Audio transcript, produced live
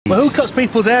Well, who cuts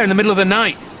people's hair in the middle of the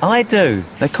night? I do.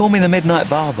 They call me the Midnight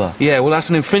Barber. Yeah, well, that's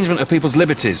an infringement of people's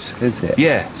liberties. Is it?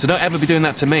 Yeah, so don't ever be doing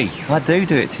that to me. I do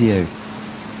it to you.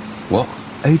 What?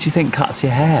 Who do you think cuts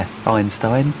your hair,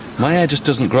 Einstein? My hair just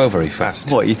doesn't grow very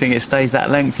fast. What, you think it stays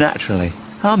that length naturally?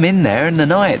 I'm in there in the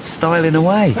night, styling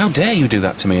away. How dare you do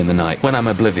that to me in the night, when I'm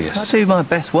oblivious? I do my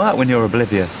best work when you're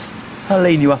oblivious. I'll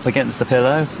lean you up against the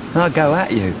pillow, and I'll go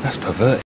at you. That's perverted.